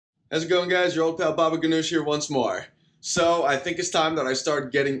How's it going, guys? Your old pal Baba Ganoush here once more. So I think it's time that I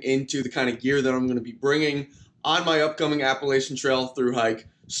start getting into the kind of gear that I'm going to be bringing on my upcoming Appalachian Trail through hike,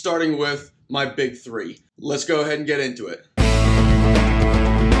 starting with my big three. Let's go ahead and get into it.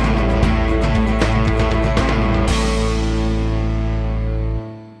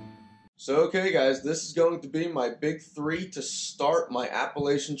 So okay guys, this is going to be my big three to start my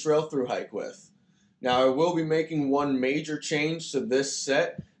Appalachian Trail through hike with. Now I will be making one major change to this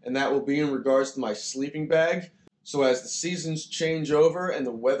set, and that will be in regards to my sleeping bag. So as the seasons change over and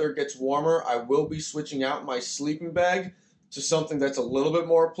the weather gets warmer, I will be switching out my sleeping bag to something that's a little bit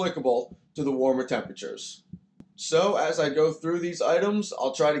more applicable to the warmer temperatures. So as I go through these items,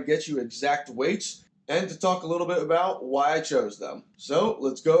 I'll try to get you exact weights and to talk a little bit about why I chose them. So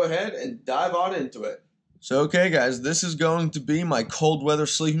let's go ahead and dive on into it. So okay guys, this is going to be my cold weather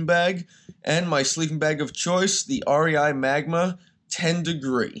sleeping bag and my sleeping bag of choice, the REI Magma 10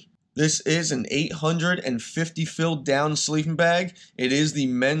 degree. This is an 850 filled down sleeping bag. It is the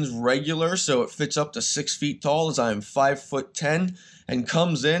men's regular, so it fits up to 6 feet tall as I am 5'10", and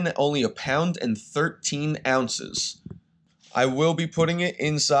comes in at only 1 pound and 13 ounces. I will be putting it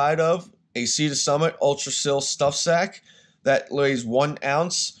inside of a Sea to Summit Ultra Sil stuff sack that weighs 1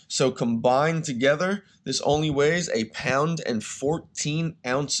 ounce, so combined together this only weighs 1 pound and 14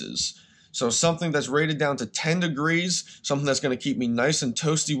 ounces. So something that's rated down to 10 degrees, something that's going to keep me nice and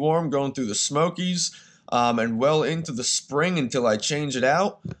toasty warm going through the Smokies and well into the spring until I change it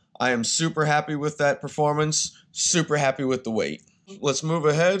out. I am super happy with that performance, super happy with the weight. Let's move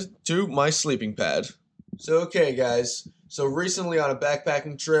ahead to my sleeping pad. So okay guys, so recently on a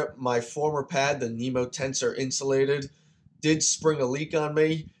backpacking trip, my former pad, the Nemo Tensor Insulated, did spring a leak on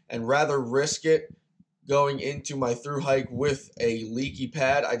me, and rather risk it going into my through hike with a leaky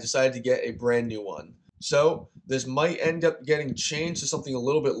pad, I decided to get a brand new one. So this might end up getting changed to something a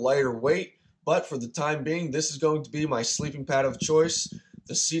little bit lighter weight, but for the time being, this is going to be my sleeping pad of choice,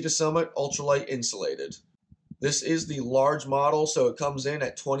 the Sea to Summit Ultralight Insulated. This is the large model, so it comes in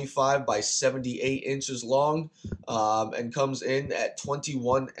at 25 by 78 inches long and comes in at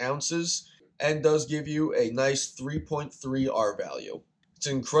 21 ounces and does give you a nice 3.3 R value. It's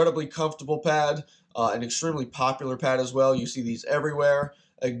an incredibly comfortable pad, an extremely popular pad as well. You see these everywhere.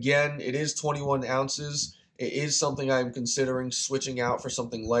 Again, it is 21 ounces. It is something I'm considering switching out for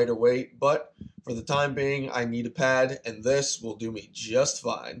something lighter weight, but for the time being, I need a pad, and this will do me just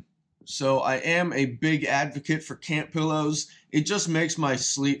fine. So I am a big advocate for camp pillows. It just makes my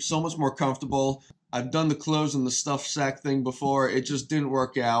sleep so much more comfortable. I've done the clothes and the stuff sack thing before. It just didn't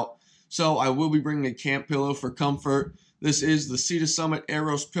work out. So I will be bringing a camp pillow for comfort. This is the Sea to Summit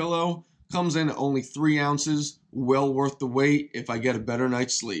Aeros pillow. Comes in at only 3 ounces. Well worth the wait if I get a better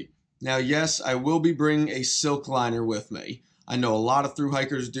night's sleep. Now yes, I will be bringing a silk liner with me. I know a lot of through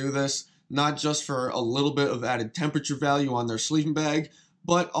hikers do this, not just for a little bit of added temperature value on their sleeping bag,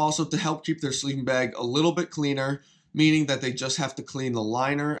 but also to help keep their sleeping bag a little bit cleaner, meaning that they just have to clean the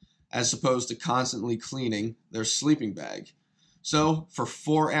liner as opposed to constantly cleaning their sleeping bag. So for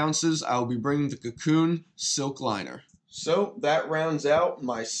 4 ounces, I will be bringing the Cocoon Silk Liner. So that rounds out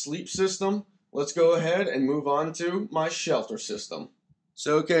my sleep system. Let's go ahead and move on to my shelter system.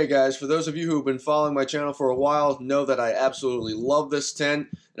 So okay guys, for those of you who have been following my channel for a while, know that I absolutely love this tent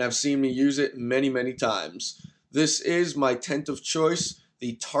and have seen me use it many times. This is my tent of choice,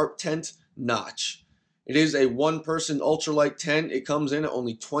 the Tarp Tent Notch. It is a one-person ultralight tent. It comes in at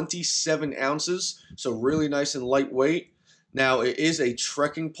only 27 ounces, so really nice and lightweight. Now, it is a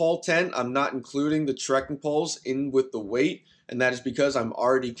trekking pole tent. I'm not including the trekking poles in with the weight, and that is because I'm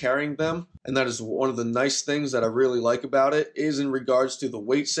already carrying them. And that is one of the nice things that I really like about it, is in regards to the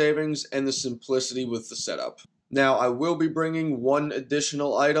weight savings and the simplicity with the setup. Now, I will be bringing one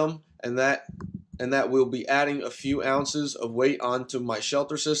additional item, and that will be adding a few ounces of weight onto my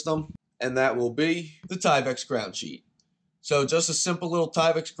shelter system, and that will be the Tyvek ground sheet. So just a simple little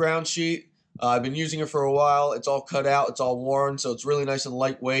Tyvek ground sheet. I've been using it for a while. It's all cut out, it's all worn, so it's really nice and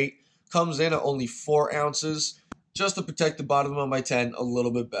lightweight. Comes in at only 4 ounces, just to protect the bottom of my tent a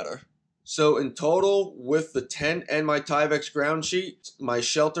little bit better. So in total, with the tent and my Tyvek ground sheet, my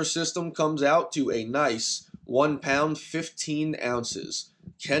shelter system comes out to a nice 1 pound 15 ounces.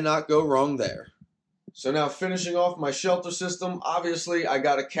 Cannot go wrong there. So now finishing off my shelter system, obviously I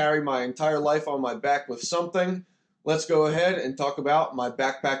got to carry my entire life on my back with something. Let's go ahead and talk about my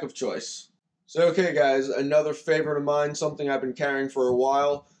backpack of choice. So okay guys, another favorite of mine, something I've been carrying for a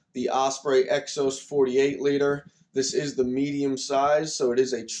while, the Osprey Exos 48 liter. This is the medium size, so it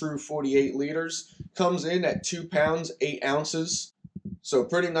is a true 48 liters. Comes in at 2 pounds, 8 ounces. So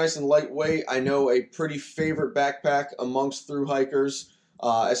pretty nice and lightweight. I know a pretty favorite backpack amongst thru hikers.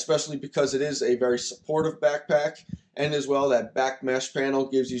 especially because it is a very supportive backpack, and as well that back mesh panel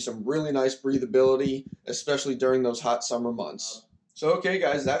gives you some really nice breathability, especially during those hot summer months. So okay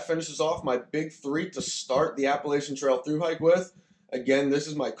guys, that finishes off my big three to start the Appalachian Trail through hike with. Again, this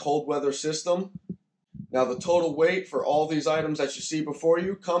is my cold weather system. Now the total weight for all these items that you see before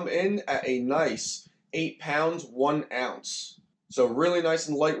you come in at a nice 8 pounds 1 ounce. So really nice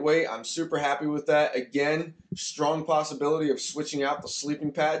and lightweight. I'm super happy with that. Again, strong possibility of switching out the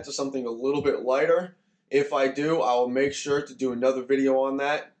sleeping pad to something a little bit lighter. If I do, I will make sure to do another video on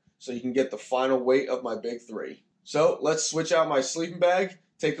that so you can get the final weight of my big three. So let's switch out my sleeping bag,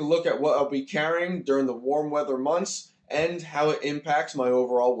 take a look at what I'll be carrying during the warm weather months and how it impacts my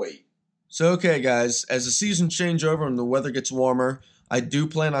overall weight. So okay guys, as the seasons change over and the weather gets warmer, I do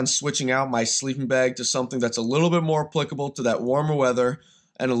plan on switching out my sleeping bag to something that's a little bit more applicable to that warmer weather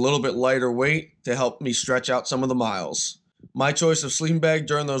and a little bit lighter weight to help me stretch out some of the miles. My choice of sleeping bag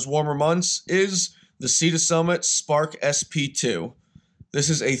during those warmer months is the Sea to Summit Spark SP2. This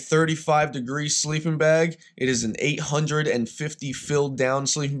is a 35-degree sleeping bag. It is an 850 filled down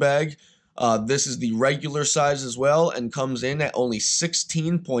sleeping bag. This is the regular size as well and comes in at only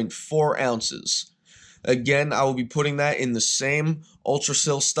 16.4 ounces. Again, I will be putting that in the same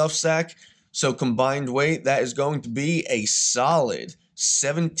Ultrasil stuff sack. So combined weight, that is going to be a solid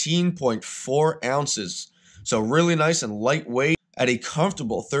 17.4 ounces. So really nice and lightweight at a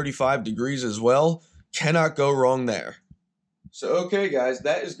comfortable 35 degrees as well. Cannot go wrong there. So okay guys,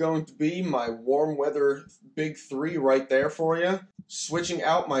 that is going to be my warm weather big three right there for you. Switching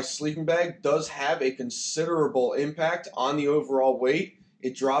out my sleeping bag does have a considerable impact on the overall weight.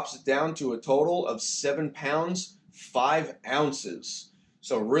 It drops it down to a total of 7 pounds 5 ounces.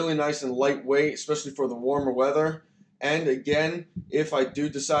 So really nice and lightweight, especially for the warmer weather. And again, if I do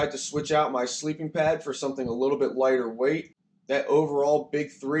decide to switch out my sleeping pad for something a little bit lighter weight, that overall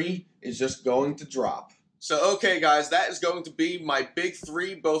big three is just going to drop. So okay guys, that is going to be my big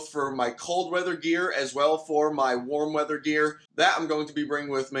three, both for my cold weather gear as well for my warm weather gear. That I'm going to be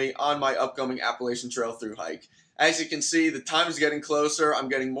bringing with me on my upcoming Appalachian Trail through hike. As you can see, the time is getting closer. I'm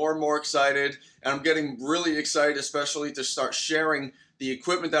getting more and more excited, and I'm getting really excited especially to start sharing the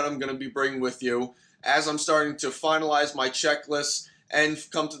equipment that I'm going to be bringing with you as I'm starting to finalize my checklist and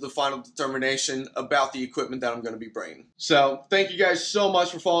come to the final determination about the equipment that I'm going to be bringing. So thank you guys so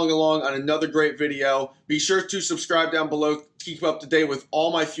much for following along on another great video. Be sure to subscribe down below to keep up to date with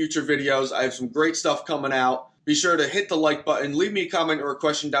all my future videos. I have some great stuff coming out. Be sure to hit the like button, leave me a comment or a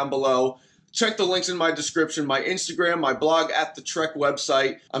question down below. Check the links in my description, my Instagram, my blog at the Trek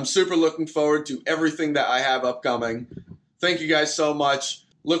website. I'm super looking forward to everything that I have upcoming. Thank you guys so much.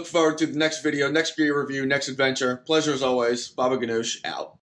 Look forward to the next video, next gear review, next adventure. Pleasure as always. Baba Ganoush out.